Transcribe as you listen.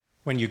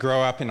When you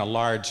grow up in a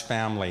large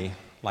family,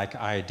 like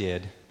I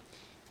did,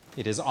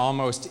 it is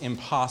almost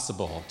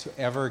impossible to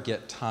ever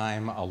get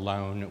time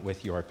alone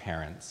with your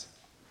parents.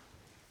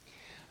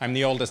 I'm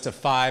the oldest of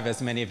 5,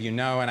 as many of you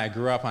know, and I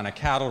grew up on a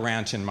cattle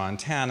ranch in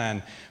Montana,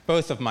 and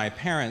both of my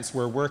parents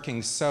were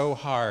working so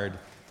hard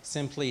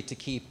simply to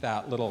keep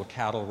that little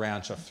cattle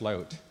ranch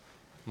afloat.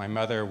 My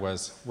mother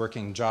was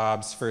working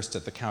jobs, first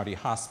at the county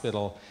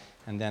hospital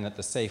and then at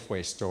the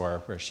Safeway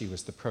store, where she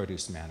was the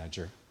produce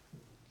manager.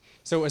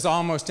 So it was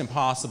almost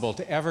impossible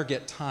to ever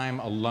get time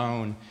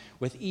alone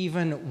with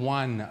even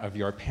one of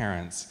your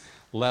parents,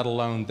 let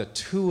alone the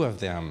two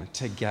of them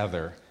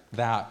together.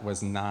 That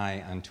was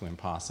nigh unto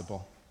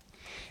impossible.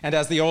 And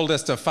as the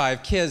oldest of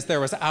 5 kids,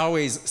 there was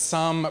always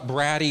some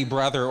bratty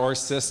brother or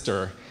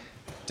sister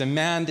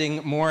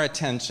demanding more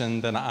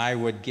attention than I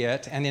would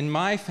get. And in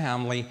my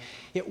family,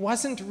 it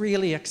wasn't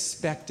really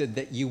expected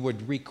that you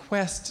would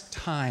request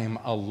time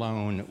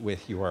alone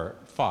with your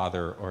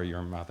father or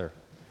your mother.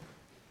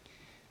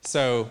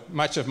 So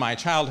much of my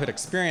childhood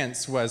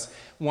experience was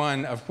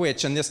one of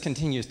which, and this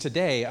continues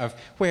today, of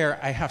where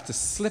I have to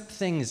slip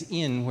things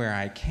in where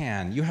I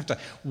can. You have to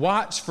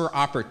watch for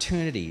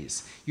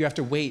opportunities. You have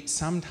to wait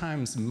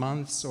sometimes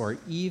months or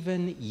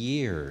even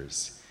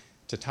years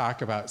to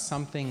talk about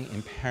something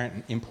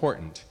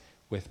important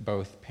with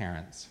both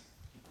parents.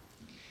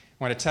 I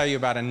want to tell you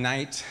about a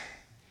night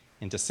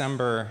in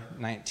December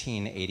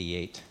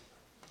 1988,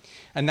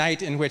 a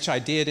night in which I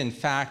did, in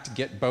fact,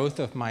 get both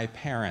of my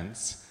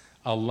parents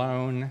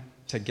alone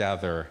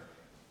together,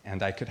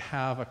 and I could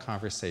have a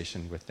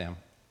conversation with them.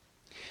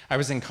 I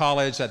was in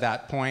college at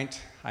that point.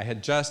 I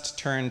had just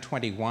turned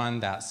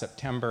 21 that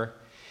September,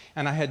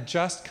 and I had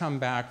just come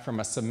back from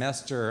a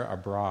semester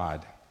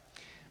abroad.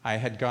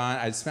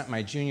 I'd spent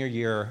my junior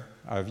year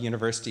of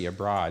university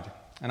abroad,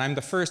 and I'm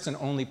the first and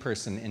only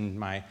person in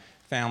my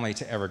family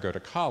to ever go to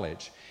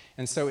college.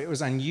 And so it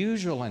was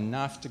unusual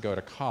enough to go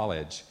to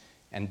college,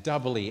 and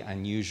doubly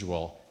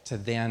unusual to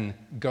then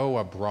go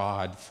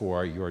abroad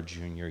for your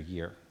junior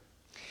year.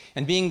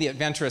 And being the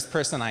adventurous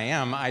person I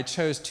am, I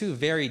chose 2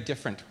 very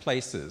different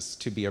places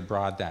to be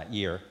abroad that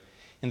year.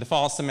 In the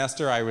fall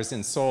semester, I was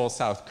in Seoul,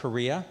 South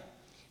Korea,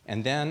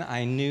 and then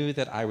I knew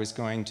that I was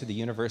going to the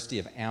University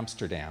of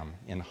Amsterdam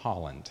in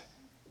Holland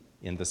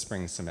in the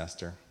spring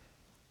semester.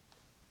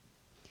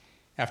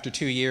 After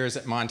 2 years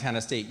at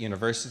Montana State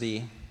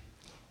University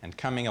and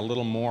coming a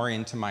little more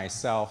into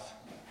myself,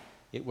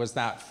 it was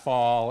that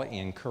fall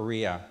in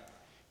Korea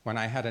when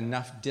I had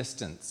enough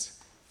distance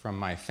from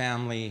my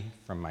family,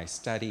 from my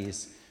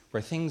studies,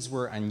 where things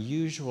were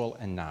unusual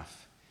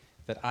enough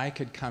that I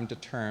could come to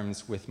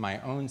terms with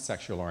my own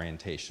sexual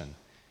orientation,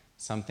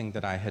 something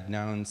that I had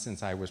known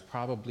since I was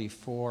probably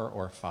 4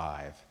 or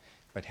 5,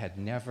 but had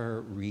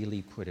never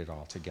really put it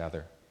all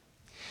together.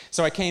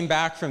 So I came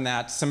back from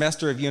that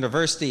semester of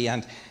university,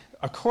 and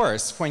of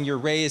course, when you're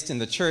raised in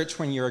the church,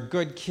 when you're a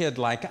good kid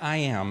like I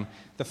am,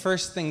 the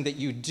first thing that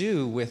you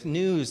do with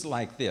news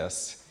like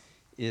this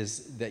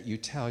is that you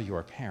tell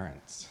your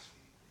parents.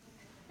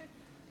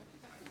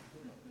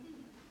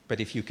 But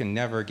if you can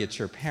never get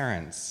your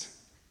parents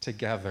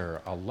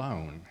together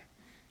alone,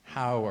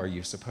 how are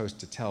you supposed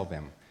to tell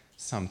them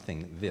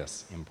something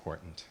this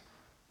important?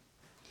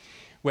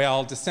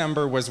 Well,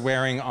 December was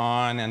wearing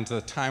on, and the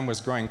time was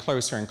growing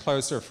closer and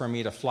closer for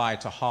me to fly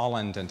to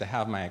Holland and to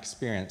have my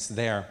experience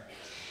there.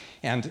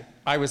 And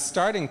I was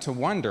starting to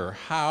wonder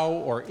how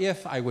or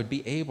if I would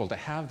be able to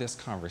have this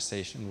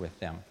conversation with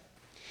them.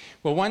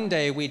 Well, one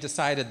day we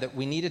decided that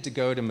we needed to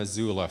go to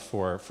Missoula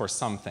for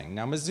something.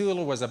 Now,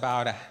 Missoula was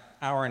about an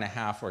hour and a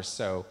half or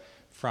so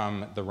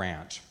from the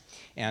ranch.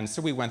 And so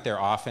we went there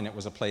often. It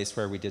was a place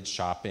where we did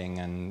shopping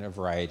and a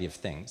variety of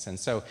things. And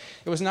so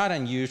it was not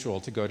unusual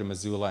to go to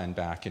Missoula and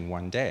back in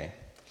one day.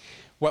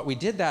 What we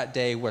did that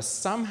day was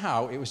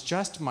somehow it was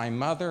just my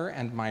mother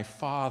and my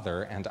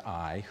father and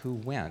I who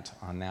went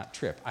on that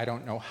trip. I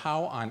don't know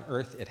how on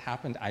earth it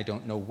happened. I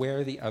don't know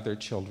where the other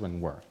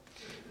children were.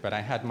 But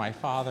I had my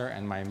father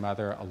and my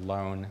mother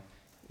alone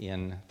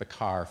in the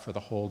car for the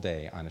whole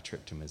day on a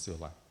trip to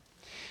Missoula.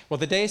 Well,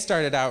 the day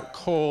started out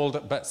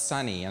cold but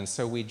sunny, and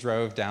so we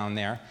drove down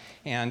there,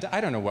 and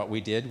I don't know what we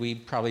did. We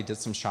probably did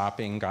some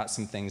shopping, got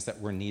some things that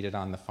were needed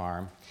on the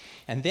farm.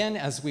 And then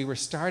as we were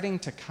starting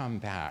to come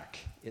back,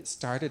 it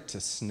started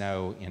to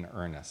snow in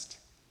earnest.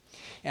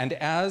 And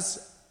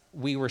as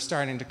we were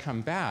starting to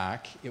come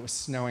back, it was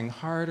snowing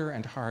harder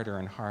and harder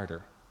and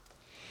harder.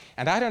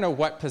 And I don't know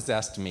what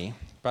possessed me,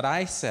 but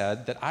I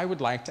said that I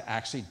would like to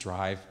actually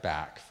drive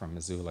back from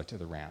Missoula to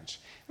the ranch.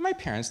 And my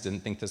parents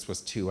didn't think this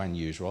was too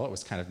unusual. It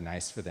was kind of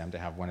nice for them to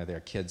have one of their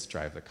kids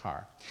drive the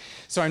car.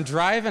 So I'm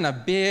driving a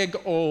big,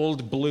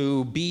 old,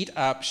 blue,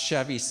 beat-up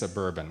Chevy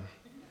Suburban.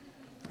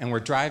 And we're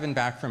driving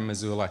back from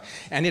Missoula,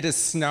 and it is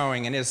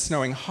snowing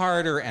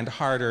harder and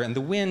harder, and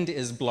the wind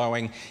is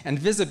blowing, and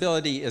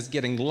visibility is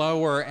getting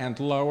lower and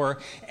lower,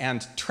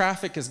 and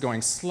traffic is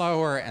going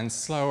slower and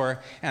slower,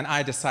 and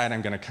I decide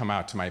I'm going to come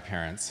out to my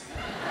parents.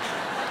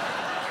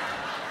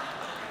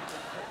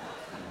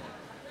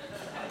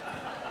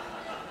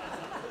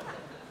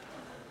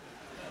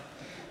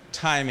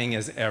 Timing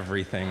is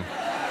everything.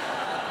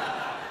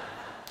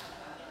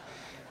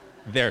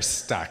 They're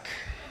stuck.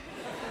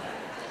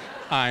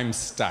 I'm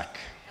stuck.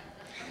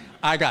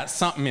 I got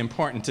something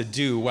important to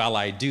do while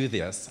I do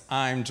this.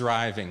 I'm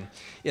driving.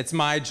 It's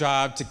my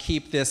job to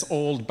keep this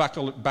old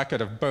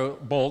bucket of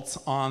bolts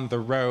on the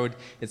road.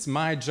 It's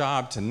my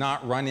job to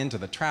not run into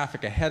the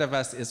traffic ahead of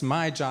us. It's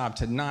my job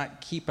to not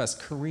keep us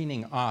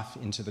careening off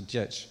into the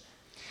ditch.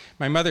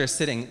 My mother is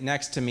sitting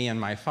next to me, and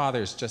my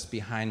father's just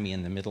behind me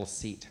in the middle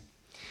seat.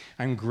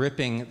 I'm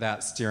gripping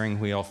that steering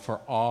wheel for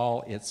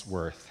all it's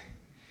worth.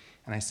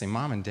 And I say,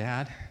 Mom and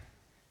Dad,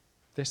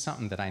 there's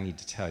something that I need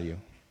to tell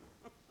you.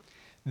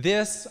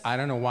 This, I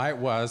don't know why it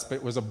was, but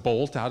it was a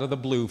bolt out of the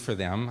blue for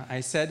them. I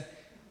said,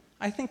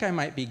 I think I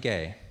might be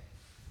gay.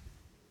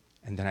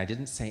 And then I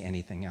didn't say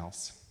anything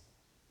else.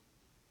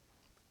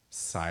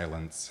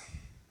 Silence.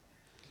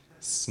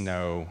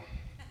 Snow.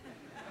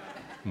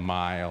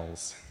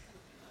 Miles.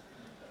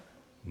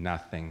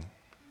 Nothing.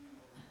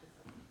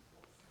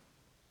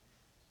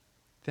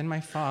 Then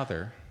my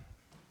father,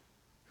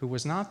 who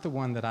was not the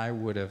one that I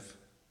would have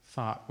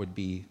thought would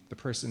be the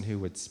person who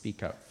would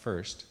speak up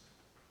first,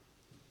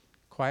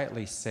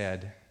 quietly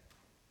said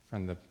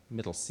from the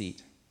middle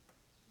seat,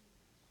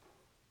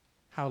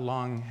 "How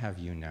long have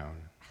you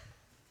known?"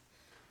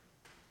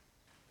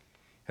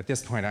 At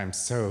this point, I'm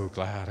so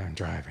glad I'm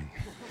driving.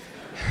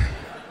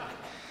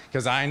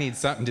 Because I need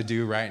something to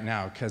do right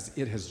now, because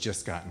it has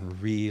just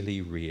gotten really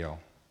real.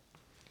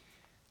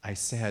 I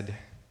said,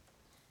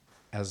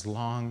 "As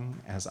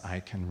long as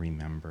I can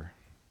remember."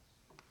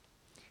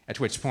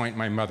 At which point,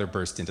 my mother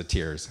burst into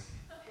tears.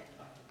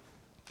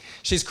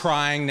 She's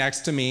crying next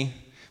to me.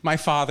 My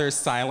father's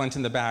silent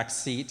in the back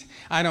seat.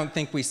 I don't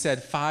think we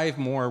said 5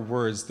 more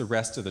words the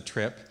rest of the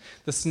trip.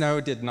 The snow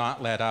did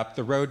not let up.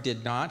 The road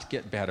did not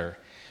get better.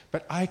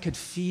 But I could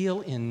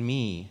feel in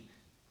me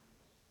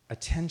a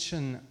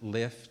tension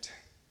lift,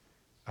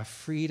 a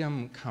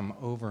freedom come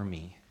over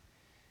me,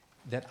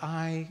 that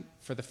I,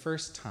 for the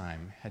first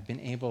time, had been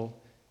able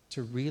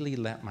to really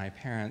let my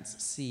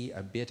parents see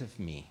a bit of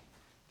me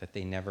that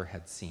they never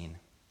had seen.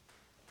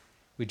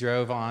 We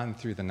drove on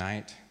through the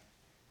night.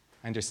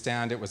 I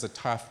understand it was a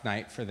tough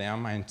night for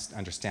them. I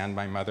understand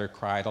my mother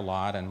cried a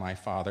lot, and my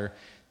father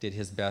did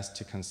his best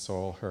to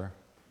console her.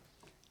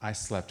 I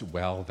slept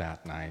well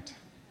that night.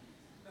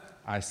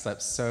 I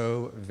slept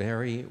so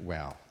very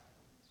well.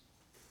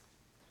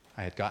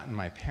 I had gotten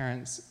my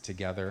parents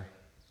together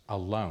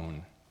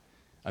alone,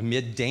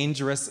 amid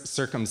dangerous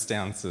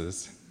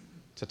circumstances,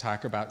 to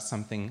talk about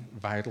something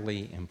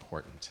vitally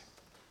important.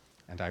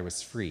 And I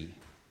was free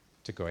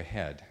to go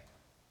ahead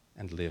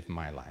and live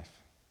my life.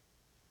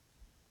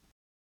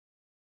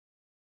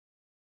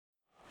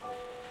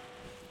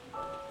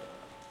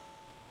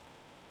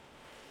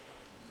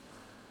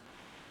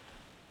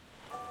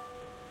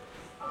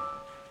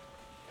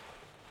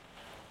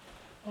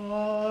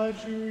 A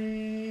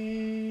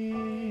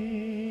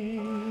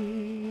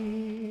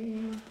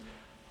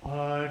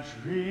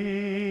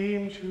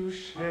dream to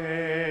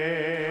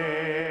share,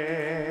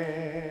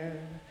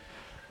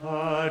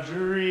 a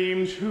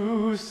dream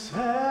to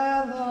celebrate,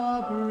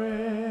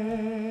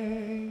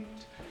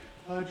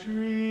 a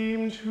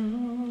dream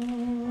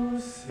to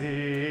sing.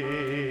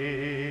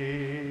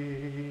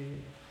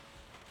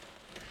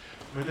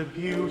 Where the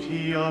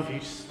beauty of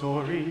each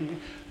story,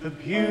 the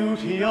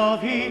beauty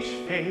of each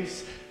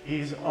face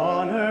is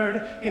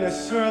honored in a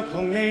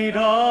circle made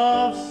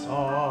of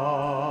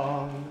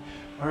song,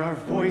 where our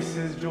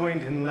voices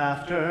joined in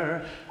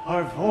laughter,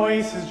 our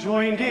voices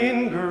joined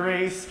in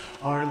grace,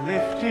 are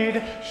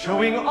lifted,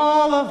 showing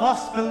all of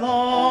us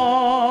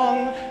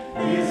belong.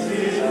 This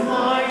is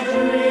my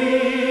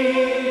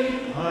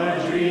dream,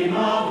 a dream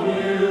of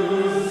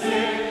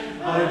music,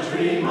 a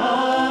dream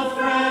of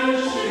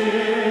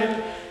friendship,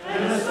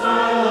 and a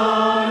smile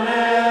on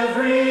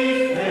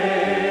every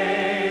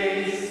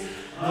face,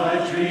 a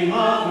dream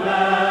of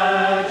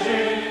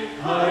magic,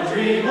 a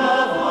dream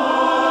of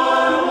harmony.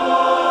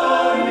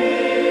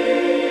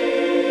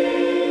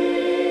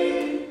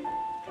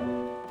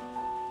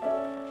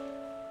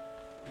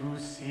 To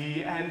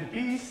see and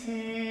be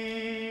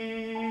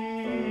seen,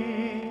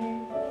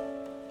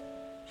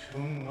 to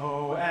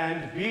know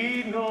and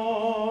be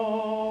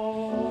known,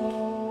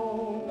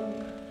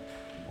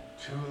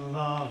 to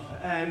love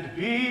and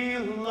be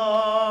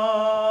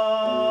loved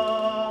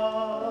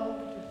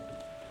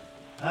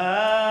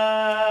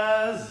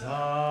as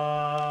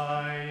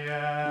I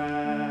am.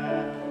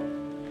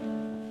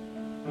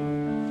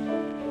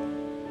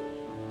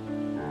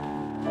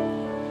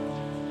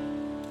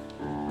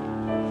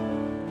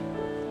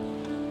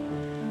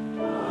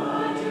 A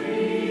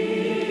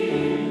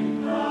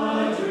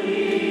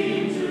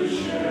dream to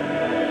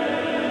share,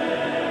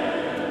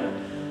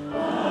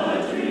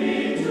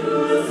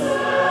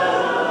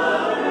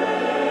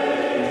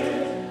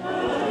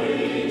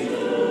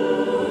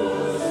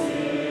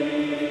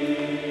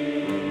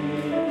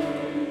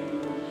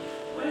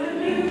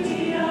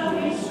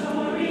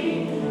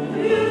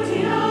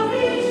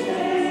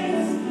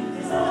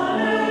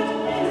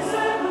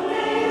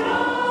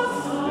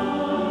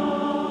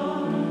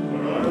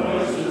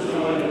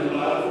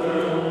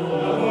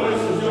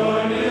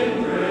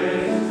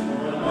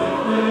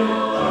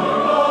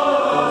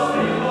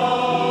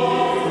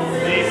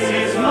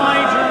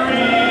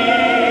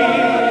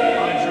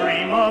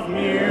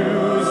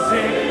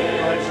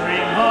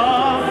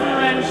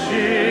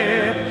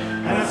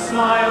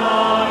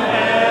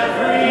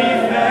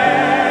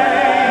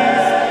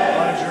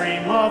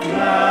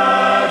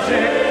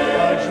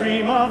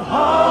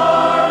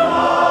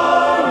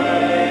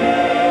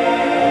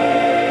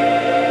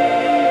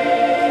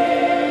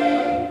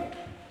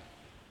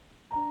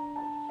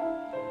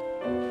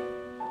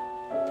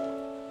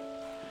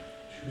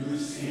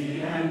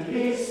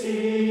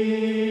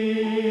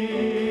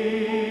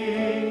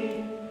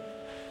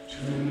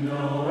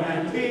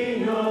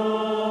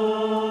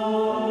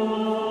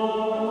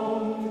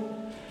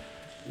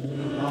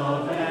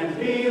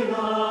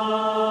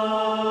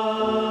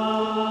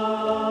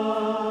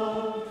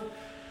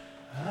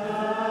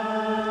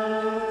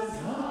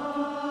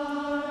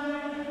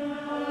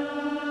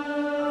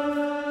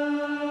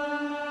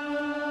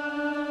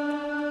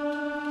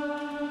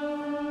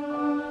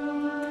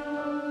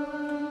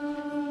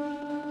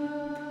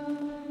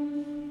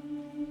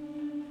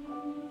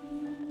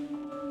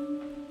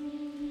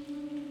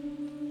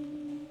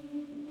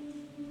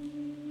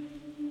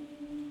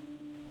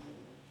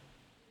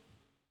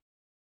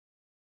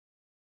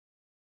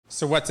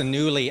 So what's a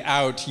newly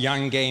out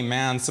young gay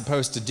man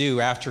supposed to do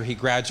after he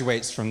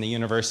graduates from the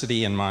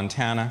university in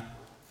Montana?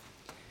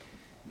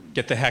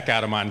 Get the heck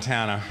out of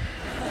Montana.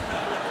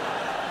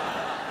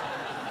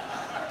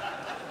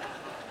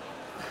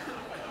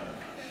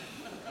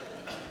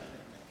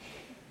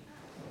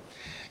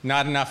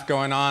 Not enough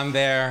going on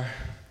there,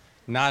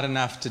 not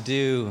enough to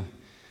do,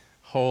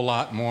 a whole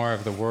lot more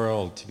of the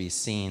world to be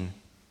seen.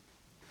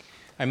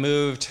 I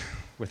moved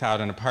without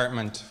an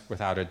apartment,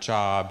 without a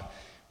job,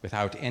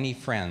 without any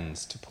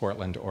friends to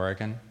Portland,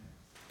 Oregon.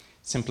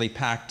 Simply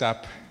packed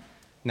up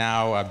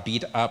now a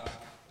beat-up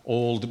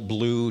old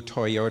blue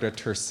Toyota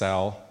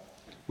Tercel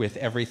with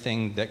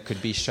everything that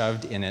could be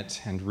shoved in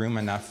it and room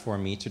enough for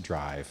me to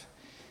drive.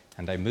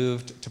 And I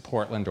moved to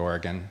Portland,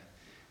 Oregon.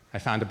 I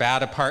found a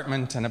bad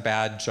apartment and a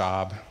bad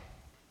job,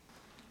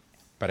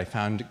 but I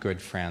found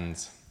good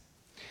friends.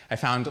 I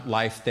found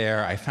life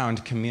there. I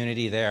found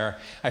community there.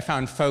 I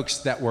found folks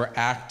that were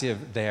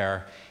active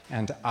there,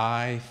 and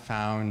I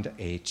found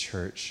a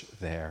church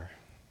there.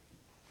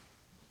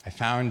 I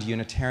found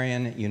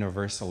Unitarian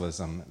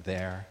Universalism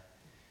there.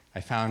 I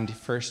found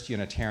First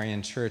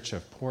Unitarian Church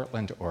of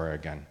Portland,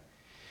 Oregon,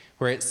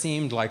 where it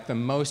seemed like the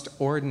most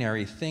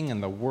ordinary thing in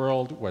the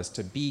world was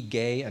to be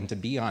gay and to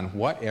be on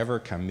whatever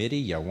committee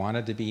you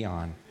wanted to be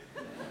on.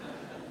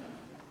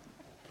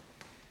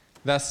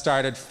 Thus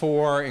started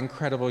 4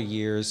 incredible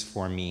years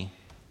for me.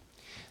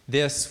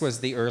 This was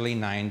the early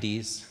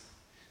 90s.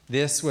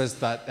 This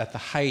was at the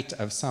height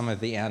of some of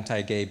the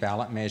anti-gay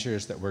ballot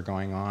measures that were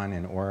going on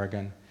in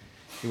Oregon.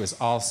 It was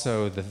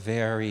also the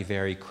very,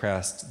 very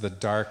crest, the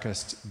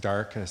darkest,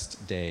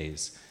 darkest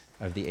days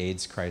of the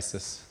AIDS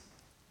crisis.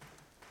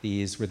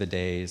 These were the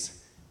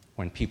days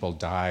when people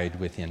died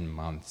within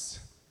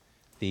months.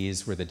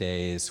 These were the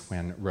days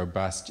when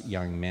robust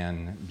young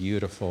men,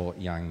 beautiful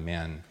young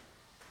men,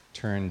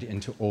 turned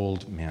into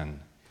old men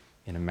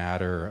in a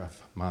matter of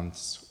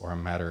months or a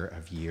matter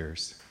of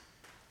years,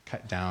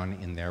 cut down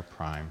in their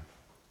prime.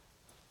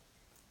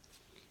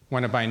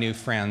 One of my new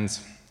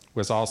friends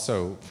was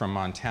also from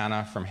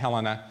Montana, from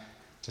Helena,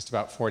 just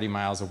about 40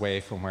 miles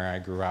away from where I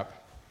grew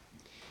up.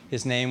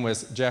 His name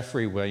was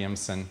Jeffrey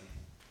Williamson.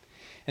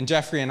 And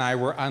Jeffrey and I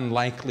were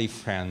unlikely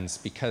friends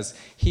because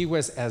he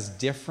was as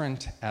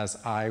different as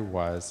I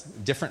was,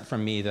 different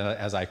from me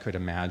as I could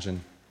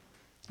imagine.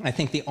 I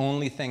think the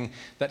only thing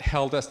that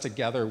held us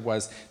together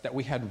was that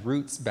we had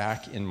roots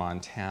back in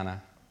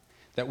Montana,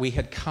 that we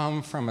had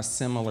come from a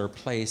similar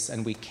place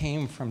and we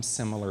came from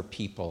similar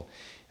people.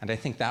 And I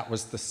think that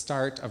was the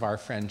start of our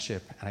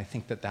friendship, and I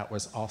think that that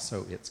was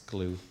also its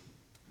glue.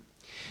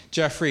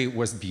 Jeffrey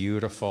was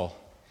beautiful.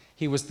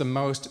 He was the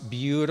most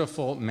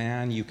beautiful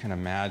man you can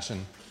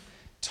imagine.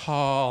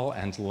 Tall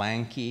and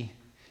lanky,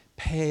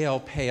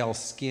 pale, pale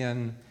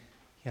skin.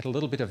 He had a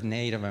little bit of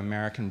Native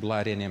American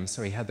blood in him,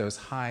 so he had those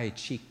high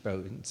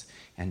cheekbones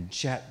and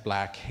jet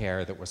black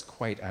hair that was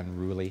quite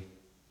unruly.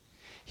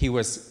 He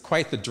was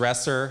quite the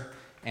dresser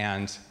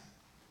and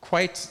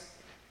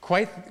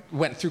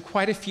went through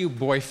quite a few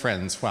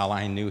boyfriends while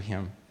I knew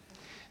him.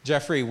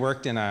 Jeffrey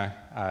worked in a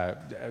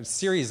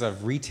series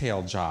of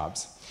retail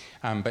jobs,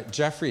 but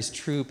Jeffrey's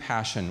true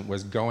passion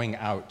was going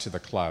out to the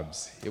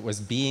clubs. It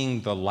was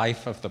being the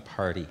life of the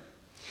party.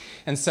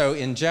 And so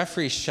in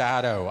Jeffrey's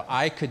shadow,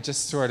 I could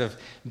just sort of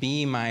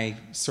be my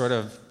sort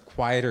of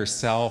quieter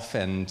self,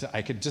 and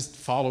I could just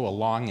follow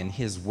along in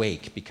his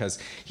wake because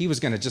he was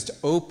going to just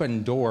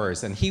open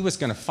doors and he was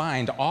going to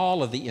find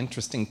all of the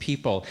interesting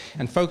people,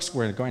 and folks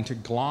were going to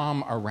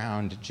glom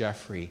around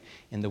Jeffrey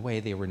in the way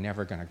they were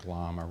never going to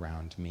glom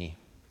around me.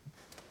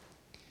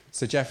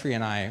 So Jeffrey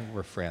and I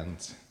were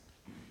friends.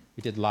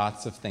 We did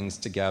lots of things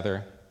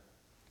together.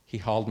 He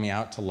hauled me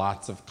out to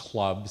lots of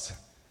clubs.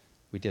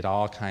 We did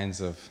all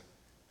kinds of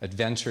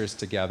adventures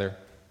together.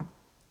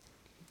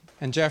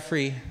 And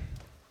Jeffrey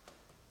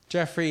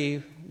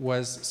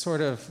was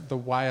sort of the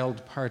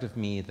wild part of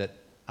me that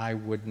I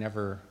would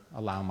never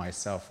allow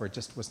myself, or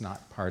just was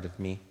not part of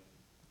me.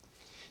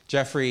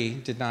 Jeffrey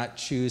did not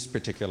choose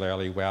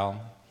particularly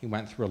well. He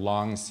went through a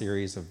long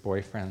series of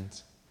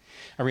boyfriends.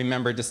 I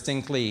remember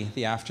distinctly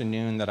the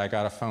afternoon that I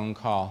got a phone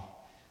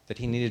call that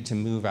he needed to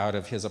move out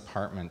of his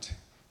apartment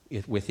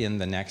within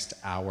the next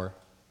hour.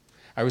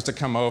 I was to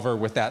come over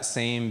with that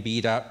same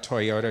beat-up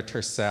Toyota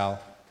Tercel,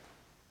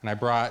 and I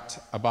brought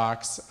a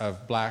box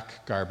of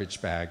black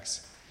garbage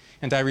bags.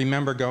 And I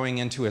remember going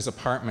into his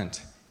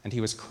apartment, and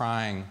he was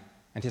crying,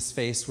 and his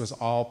face was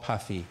all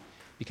puffy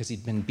because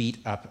he'd been beat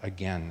up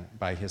again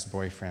by his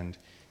boyfriend,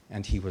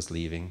 and he was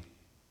leaving.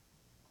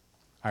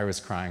 I was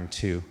crying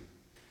too.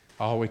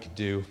 All we could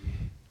do,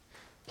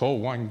 pull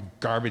one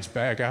garbage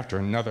bag after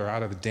another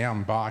out of the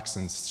damn box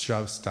and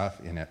shove stuff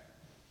in it.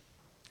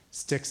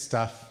 Stick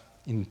stuff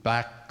in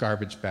black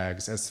garbage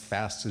bags as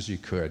fast as you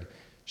could,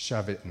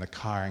 shove it in the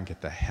car and get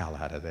the hell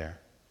out of there.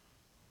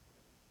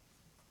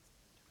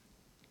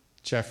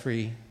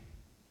 Jeffrey's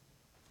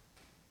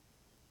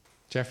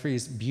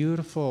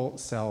beautiful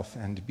self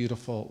and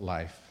beautiful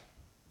life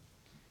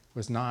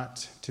was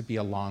not to be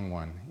a long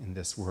one in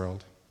this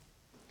world.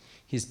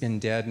 He's been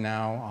dead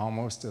now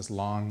almost as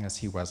long as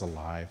he was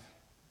alive.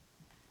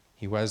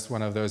 He was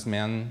one of those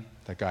men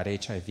that got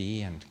HIV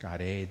and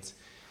got AIDS.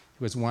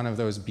 He was one of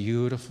those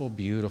beautiful,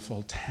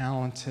 beautiful,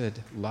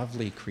 talented,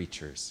 lovely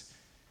creatures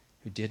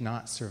who did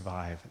not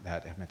survive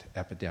that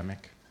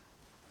epidemic.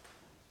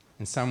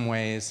 In some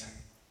ways,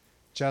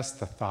 just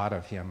the thought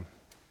of him,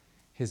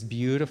 his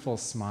beautiful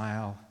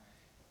smile,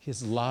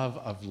 his love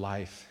of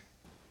life,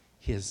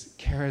 his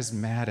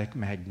charismatic,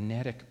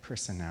 magnetic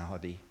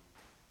personality,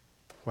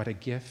 what a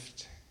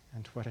gift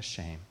and what a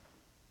shame.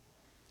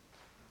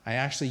 I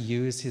actually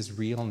use his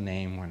real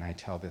name when I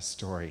tell this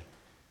story.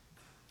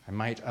 I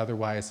might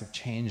otherwise have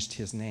changed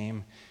his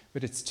name,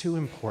 but it's too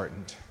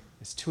important.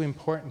 It's too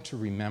important to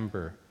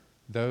remember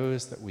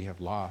those that we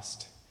have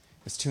lost.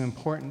 It's too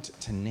important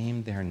to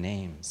name their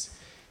names.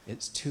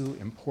 It's too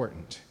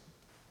important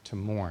to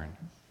mourn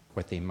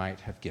what they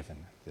might have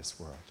given this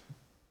world.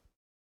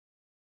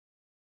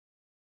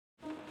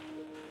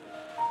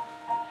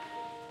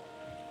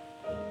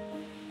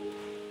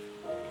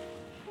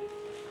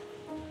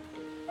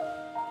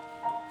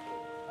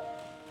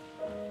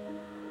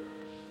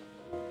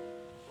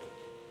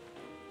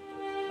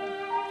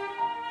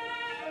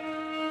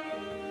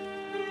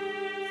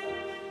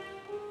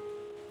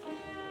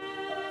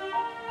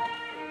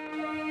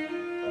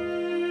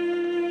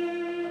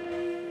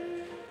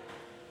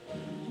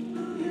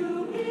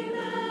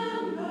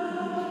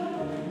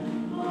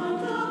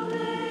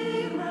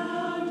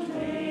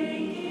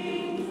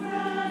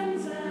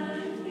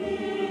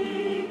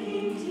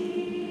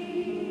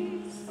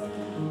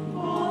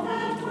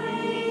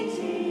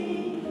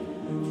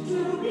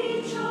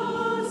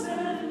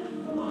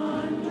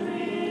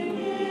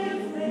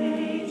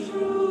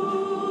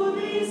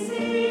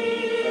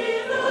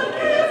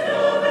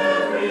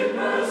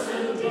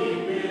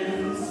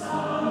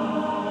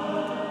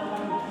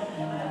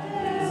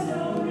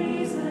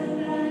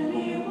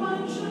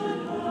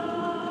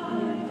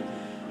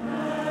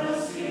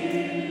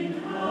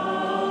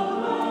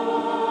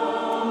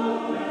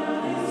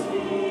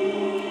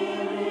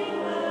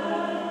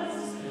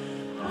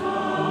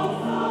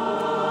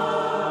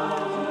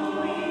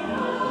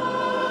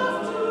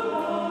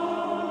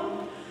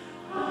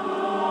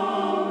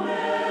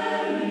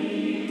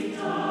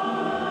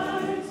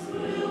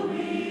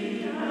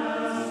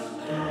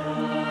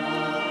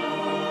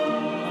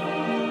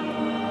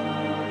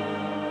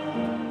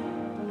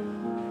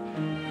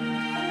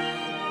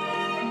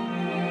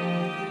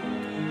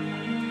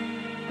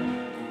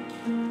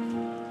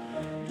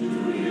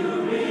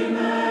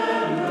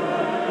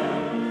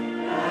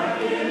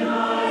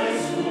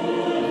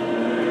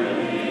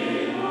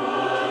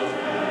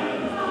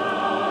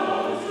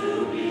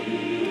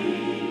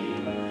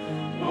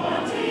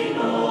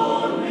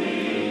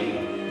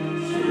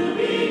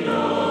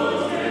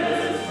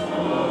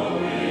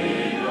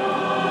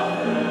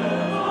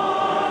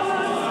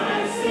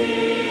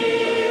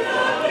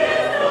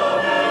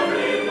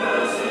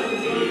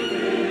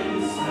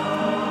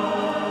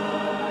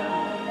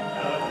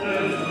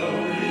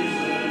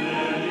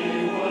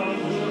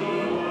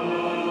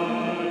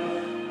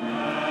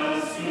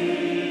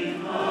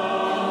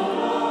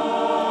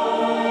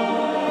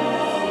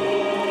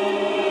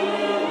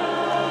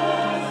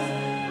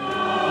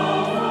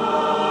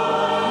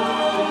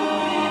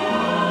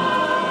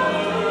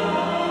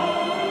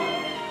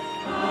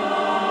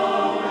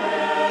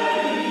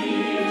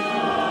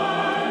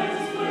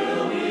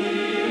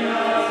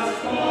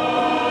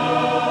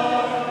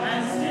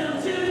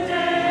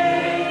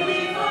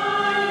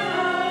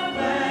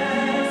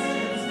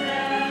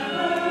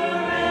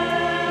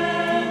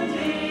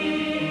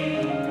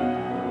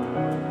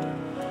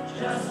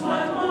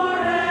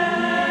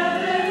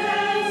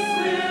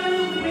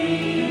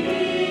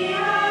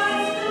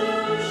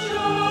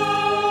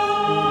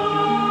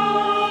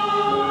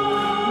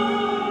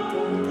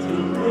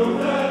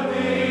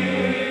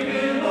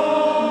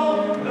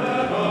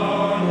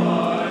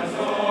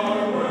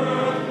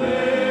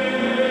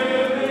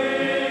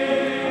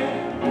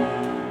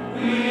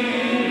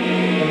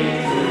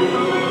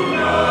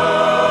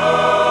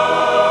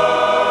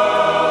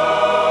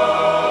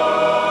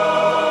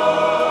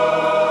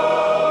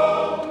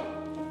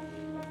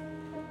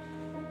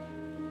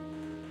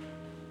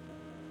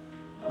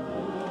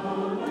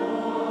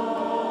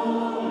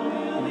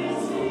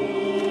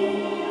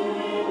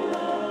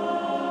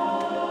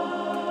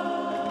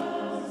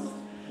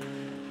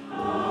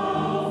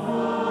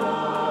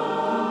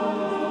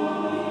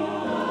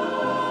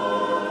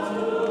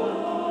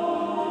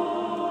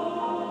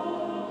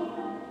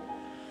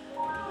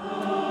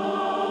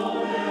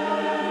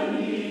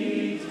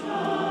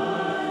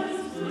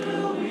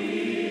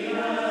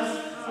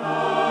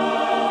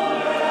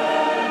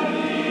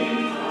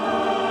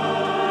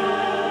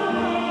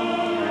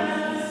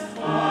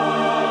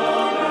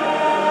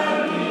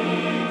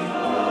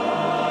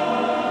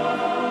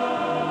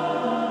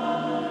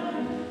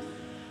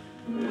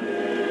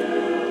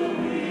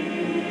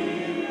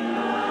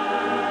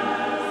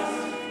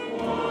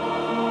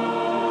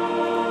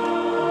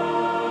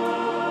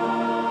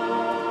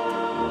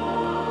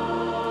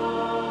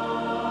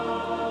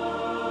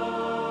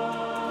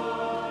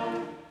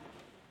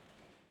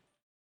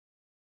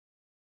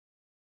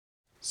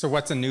 So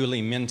what's a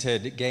newly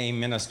minted gay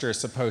minister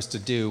supposed to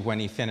do when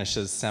he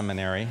finishes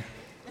seminary?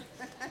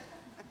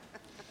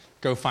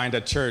 Go find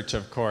a church,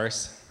 of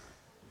course.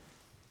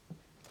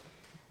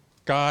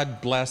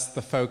 God bless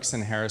the folks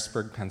in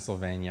Harrisburg,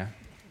 Pennsylvania.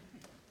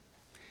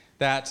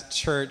 That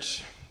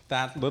church,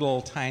 that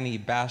little tiny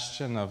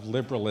bastion of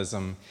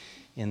liberalism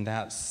in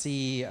that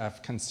sea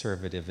of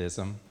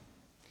conservatism.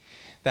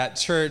 That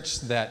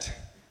church that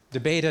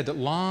debated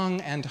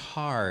long and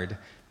hard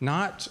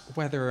not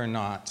whether or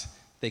not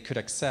they could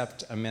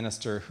accept a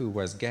minister who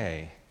was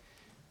gay,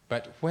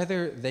 but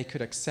whether they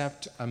could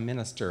accept a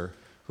minister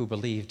who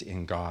believed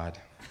in God.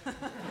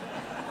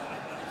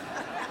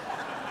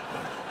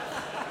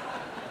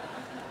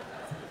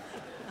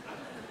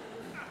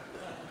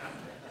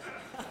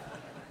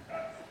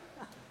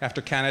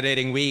 After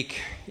candidating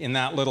week in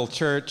that little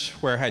church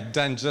where I had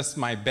done just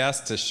my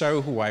best to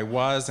show who I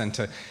was and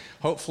to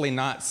hopefully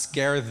not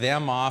scare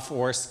them off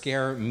or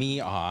scare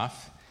me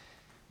off,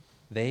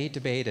 they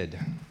debated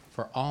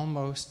for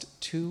almost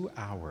 2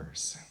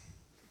 hours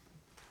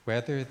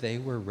whether they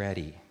were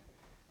ready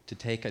to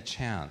take a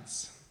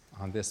chance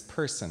on this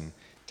person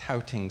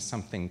touting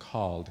something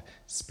called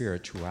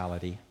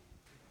spirituality.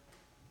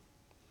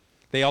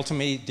 They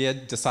ultimately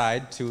did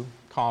decide to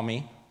call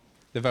me.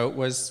 The vote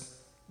was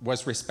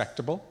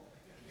respectable.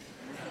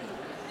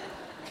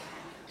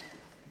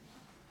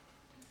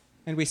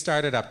 And we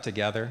started up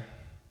together.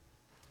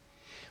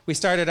 We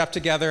started up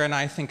together, and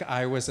I think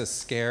I was as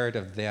scared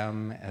of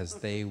them as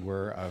they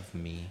were of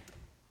me.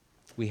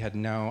 We had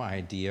no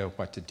idea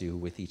what to do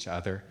with each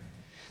other.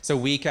 So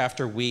week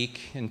after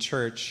week in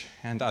church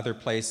and other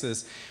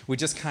places, we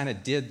just kind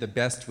of did the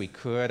best we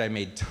could. I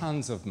made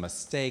tons of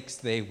mistakes.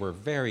 They were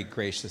very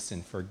gracious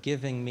in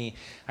forgiving me.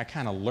 I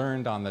kind of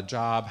learned on the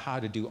job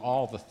how to do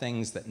all the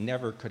things that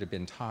never could have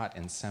been taught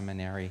in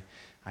seminary.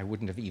 I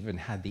wouldn't have even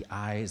had the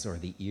eyes or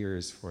the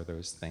ears for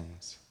those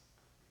things.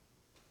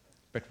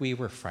 But we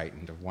were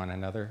frightened of one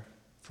another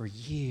for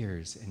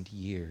years and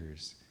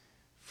years,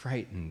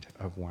 frightened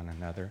of one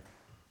another.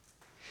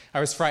 I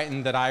was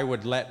frightened that I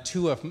would let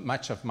too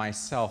much of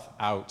myself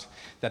out,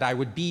 that I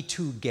would be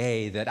too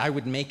gay, that I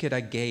would make it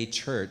a gay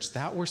church.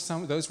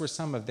 Those were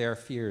some of their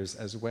fears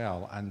as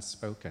well,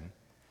 unspoken.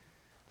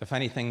 The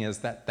funny thing is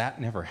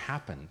that never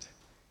happened.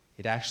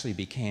 It actually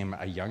became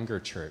a younger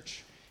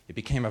church. It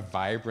became a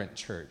vibrant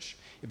church.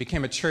 It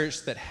became a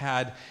church that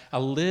had a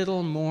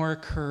little more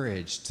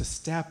courage to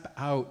step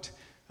out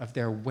of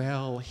their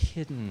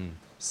well-hidden,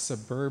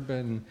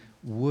 suburban,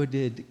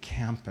 wooded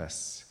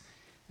campus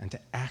and to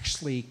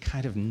actually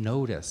kind of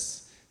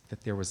notice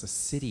that there was a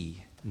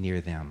city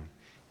near them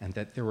and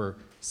that there were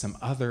some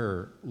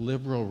other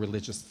liberal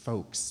religious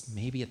folks,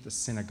 maybe at the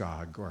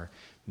synagogue or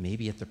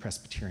maybe at the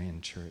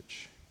Presbyterian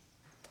church.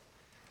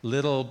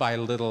 Little by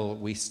little,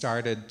 we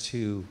started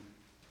to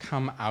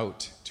come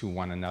out to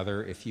one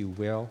another, if you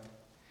will.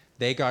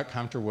 They got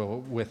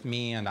comfortable with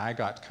me, and I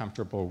got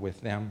comfortable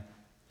with them.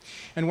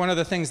 And one of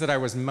the things that I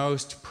was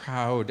most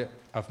proud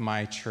of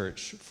my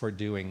church for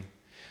doing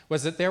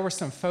was that there were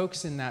some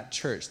folks in that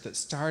church that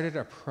started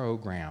a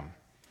program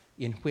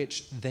in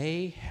which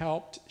they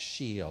helped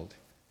shield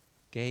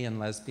gay and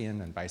lesbian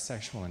and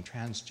bisexual and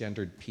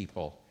transgendered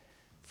people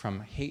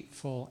from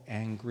hateful,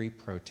 angry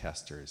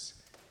protesters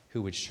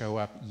who would show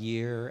up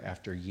year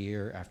after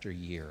year after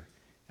year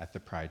at the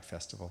Pride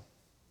Festival.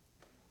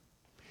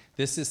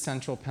 This is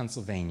central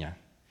Pennsylvania.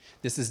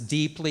 This is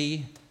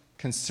deeply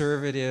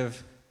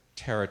conservative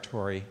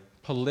territory,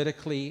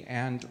 politically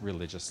and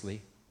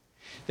religiously.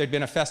 There'd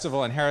been a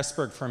festival in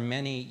Harrisburg for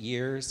many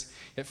years.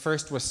 It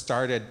first was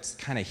started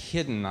kind of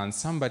hidden on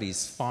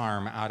somebody's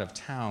farm out of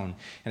town,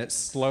 and it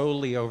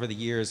slowly over the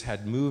years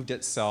had moved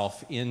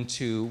itself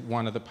into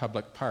one of the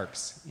public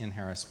parks in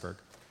Harrisburg.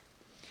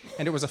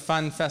 And it was a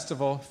fun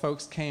festival.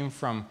 Folks came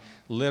from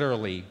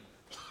literally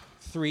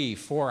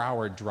 3-4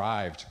 hour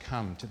drive to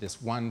come to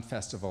this one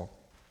festival.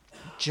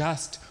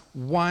 Just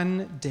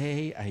one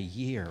day a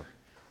year,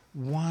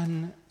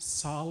 one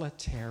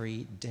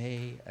solitary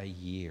day a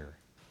year,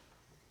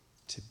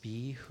 to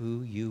be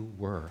who you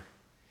were,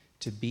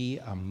 to be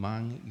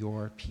among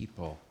your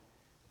people,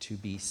 to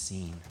be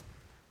seen.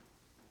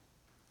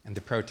 And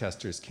the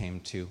protesters came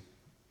too.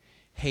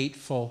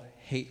 Hateful,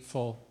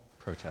 hateful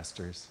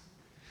protesters.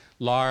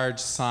 Large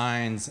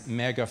signs,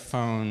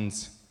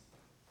 megaphones,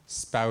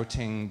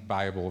 spouting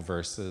Bible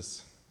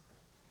verses.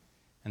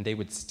 And they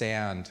would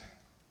stand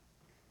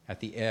at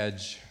the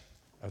edge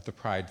of the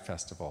Pride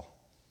Festival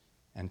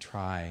and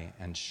try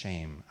and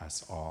shame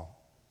us all.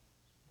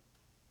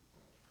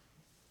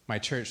 My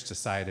church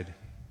decided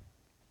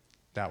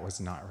that was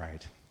not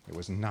right. It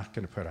was not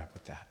going to put up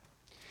with that.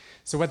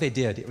 So what they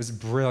did, it was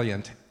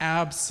brilliant,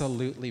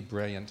 absolutely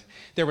brilliant.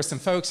 There were some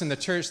folks in the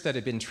church that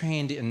had been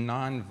trained in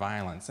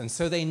nonviolence, and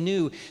so they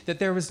knew that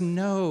there was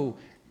no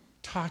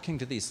talking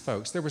to these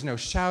folks. There was no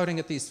shouting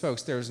at these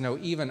folks. There was no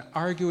even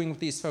arguing with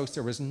these folks.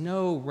 There was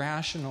no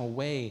rational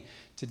way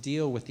to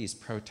deal with these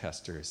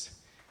protesters.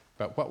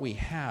 But what we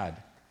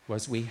had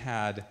was we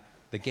had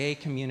the gay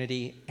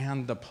community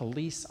and the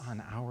police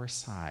on our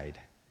side.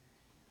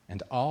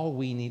 And all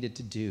we needed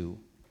to do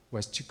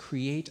was to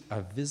create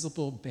a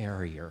visible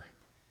barrier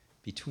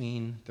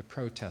between the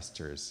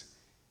protesters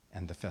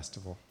and the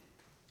festival.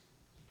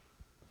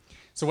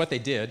 So what they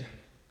did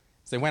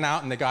is they went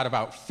out and they got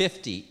about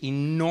 50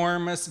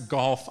 enormous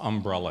golf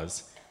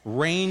umbrellas,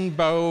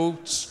 rainbow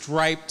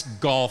striped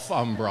golf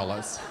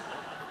umbrellas.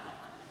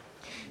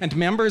 And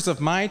members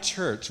of my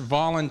church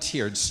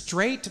volunteered,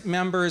 straight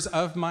members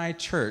of my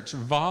church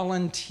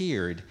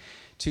volunteered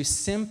to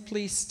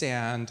simply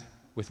stand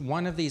with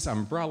one of these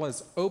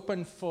umbrellas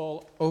open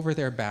full over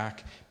their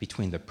back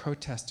between the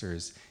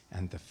protesters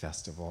and the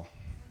festival.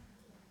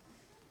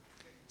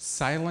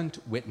 Silent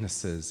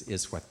witnesses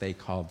is what they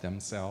called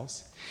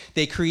themselves.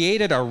 They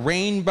created a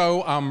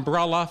rainbow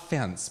umbrella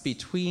fence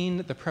between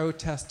the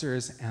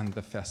protesters and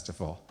the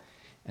festival.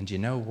 And you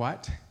know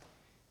what?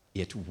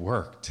 It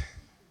worked.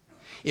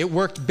 It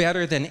worked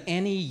better than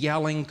any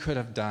yelling could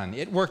have done.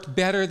 It worked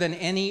better than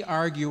any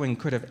arguing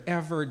could have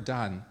ever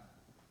done.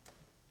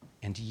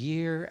 And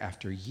year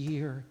after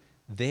year,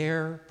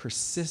 their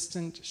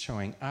persistent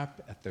showing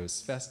up at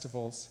those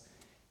festivals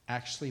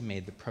actually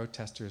made the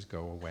protesters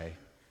go away.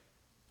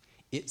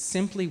 It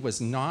simply was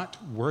not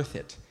worth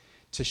it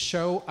to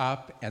show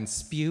up and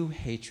spew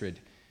hatred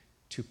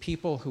to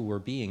people who were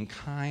being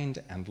kind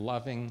and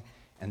loving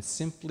and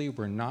simply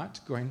were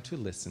not going to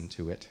listen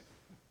to it.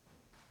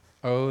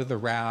 Oh, the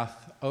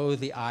wrath, oh,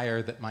 the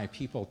ire that my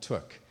people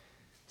took,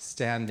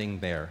 standing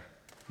there,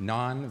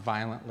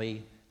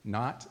 non-violently,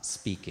 not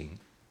speaking,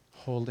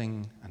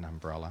 holding an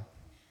umbrella.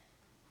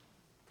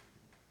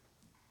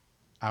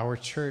 Our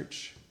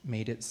church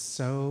made it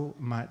so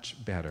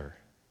much better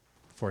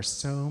for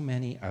so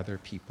many other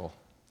people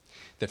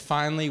that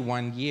finally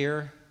one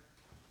year,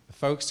 the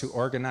folks who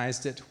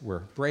organized it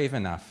were brave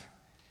enough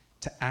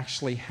to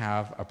actually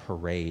have a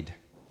parade.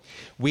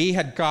 We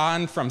had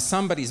gone from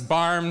somebody's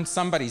barn,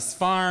 somebody's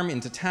farm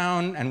into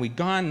town, and we'd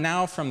gone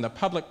now from the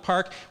public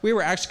park. We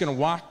were actually going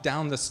to walk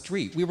down the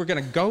street. We were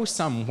going to go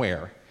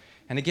somewhere.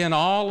 And again,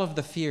 all of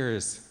the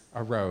fears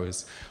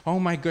arose. Oh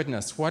my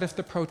goodness, what if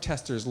the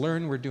protesters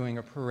learn we're doing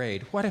a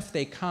parade? What if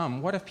they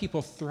come? What if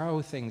people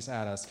throw things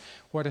at us?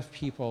 What if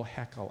people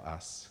heckle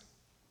us?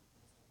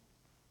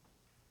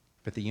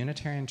 But the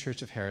Unitarian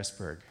Church of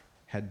Harrisburg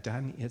had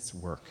done its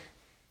work.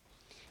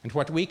 And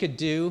what we could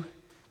do,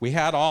 we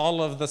had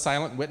all of the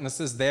silent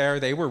witnesses there.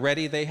 They were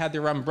ready. They had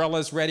their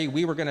umbrellas ready.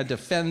 We were going to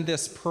defend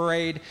this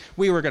parade.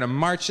 We were going to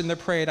march in the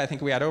parade. I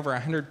think we had over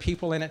 100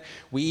 people in it.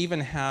 We even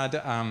had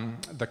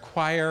the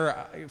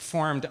choir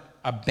formed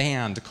a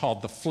band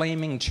called the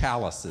Flaming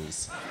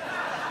Chalices.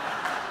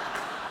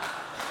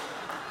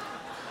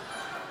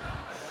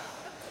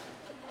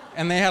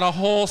 And they had a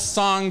whole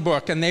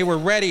songbook, and they were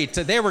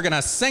going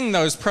to sing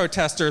those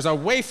protesters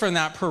away from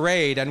that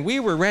parade, and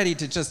we were ready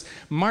to just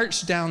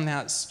march down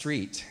that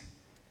street.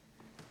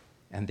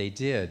 And they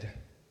did.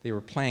 They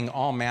were playing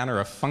all manner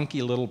of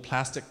funky little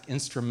plastic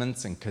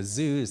instruments and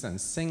kazoos and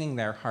singing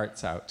their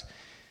hearts out.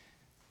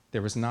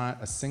 There was not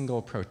a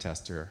single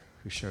protester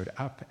who showed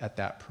up at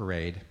that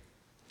parade.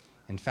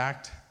 In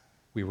fact,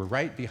 we were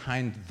right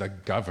behind the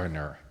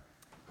governor,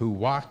 who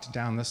walked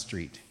down the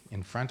street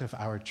in front of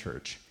our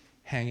church,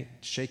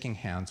 shaking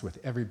hands with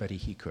everybody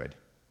he could.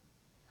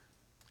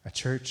 A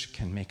church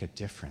can make a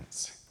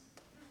difference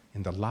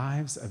in the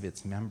lives of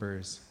its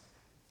members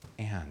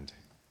and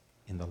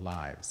in the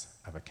lives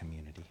of a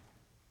community.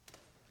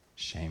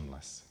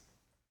 Shameless.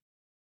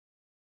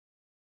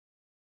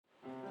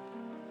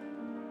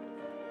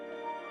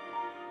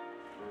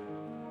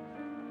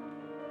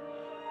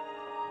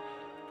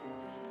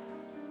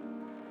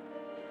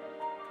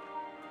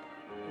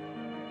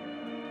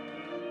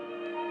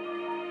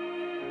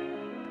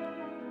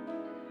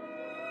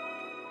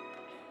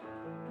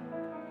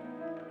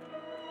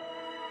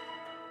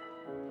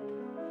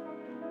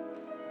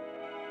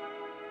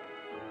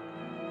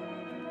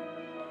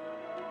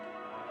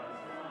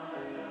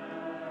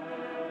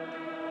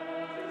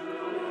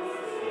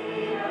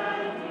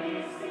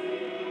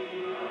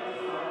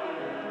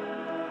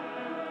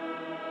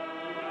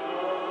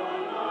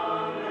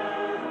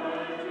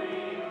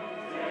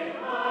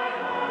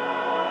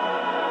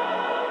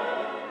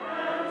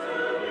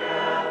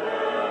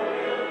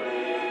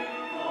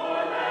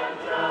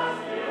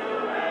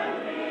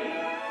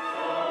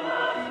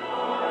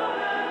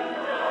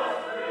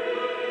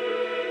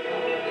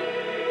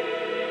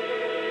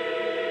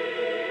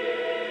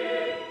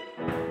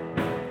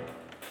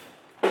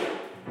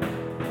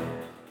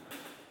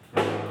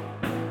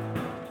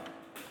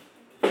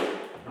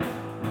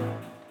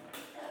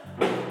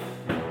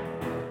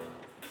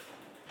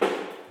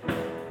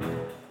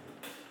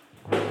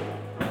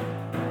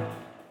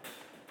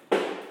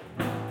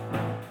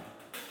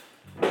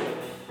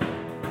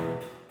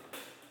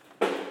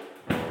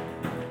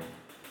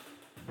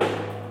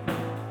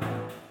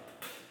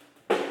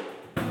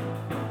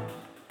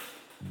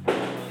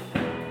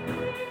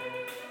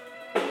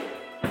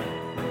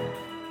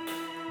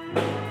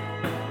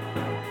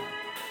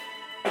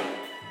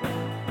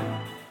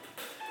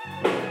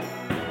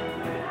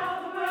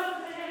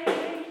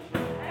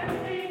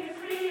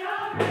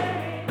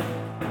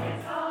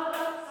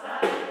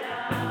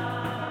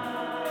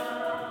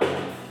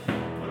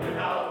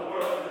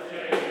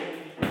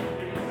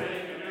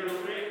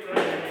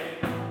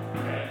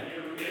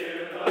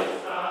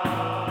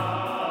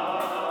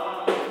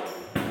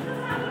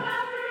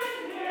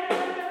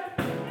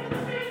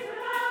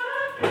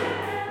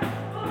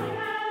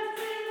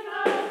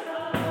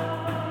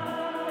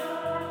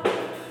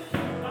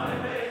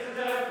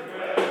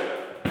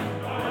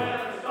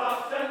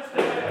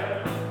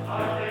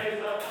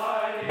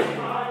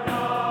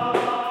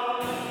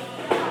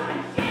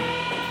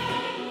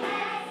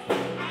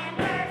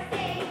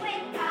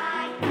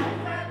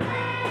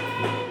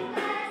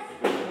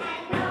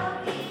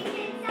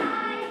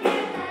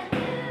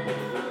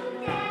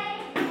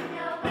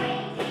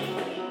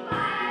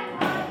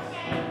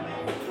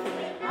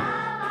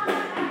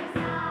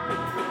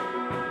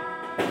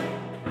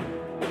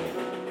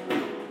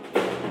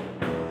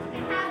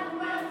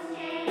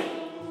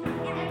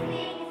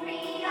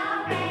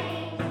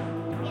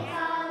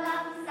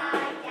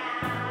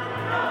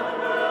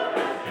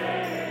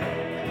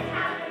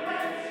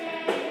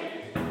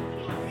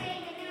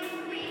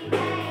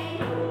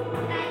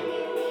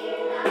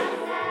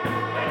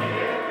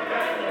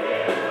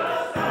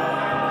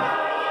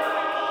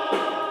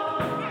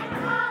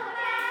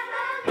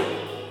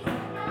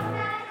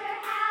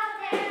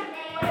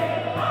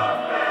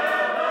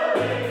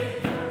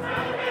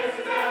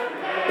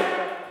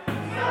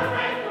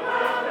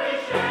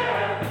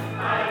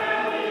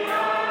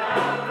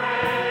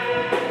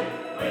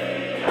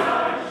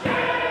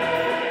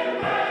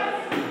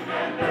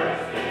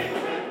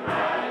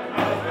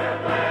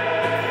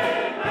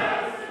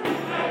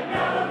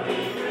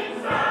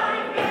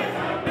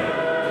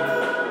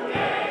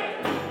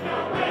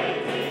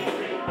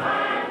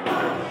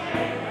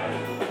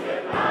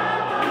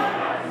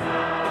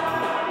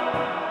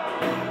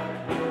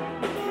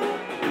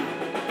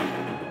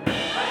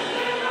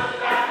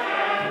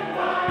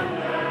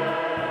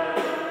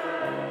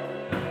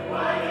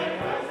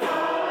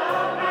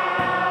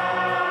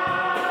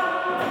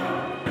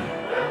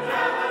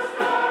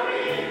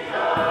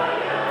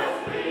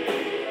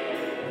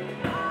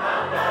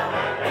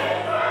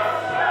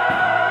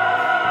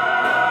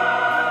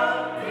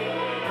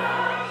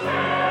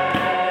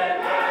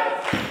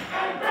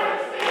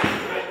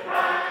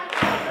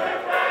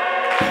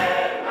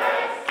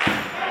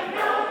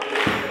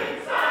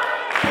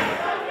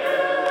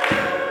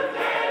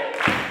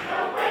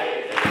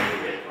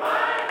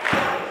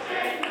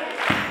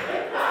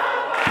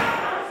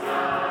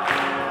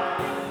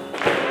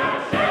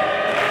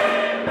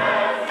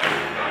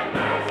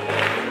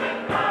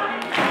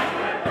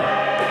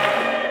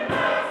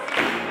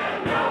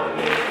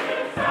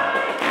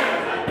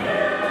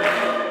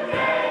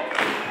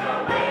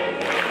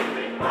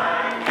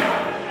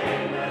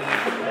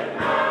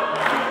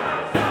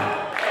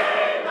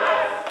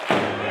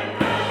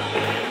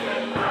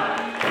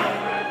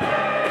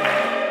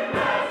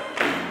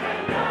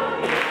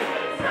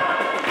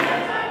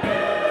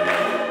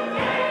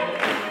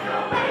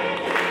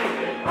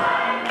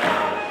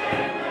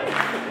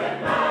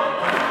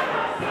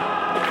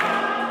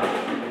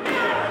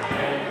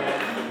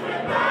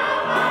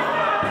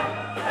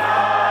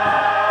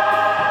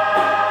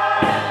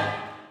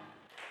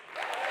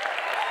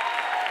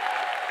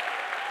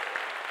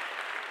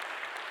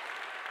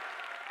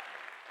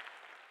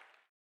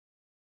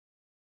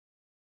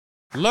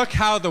 Look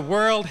how the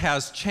world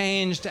has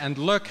changed, and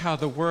look how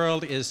the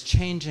world is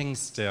changing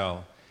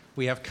still.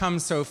 We have come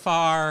so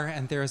far,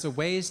 and there is a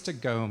ways to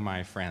go,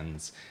 my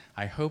friends.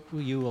 I hope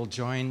you will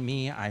join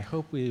me. I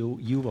hope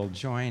you will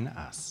join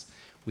us.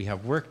 We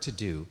have work to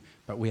do,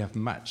 but we have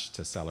much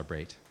to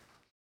celebrate.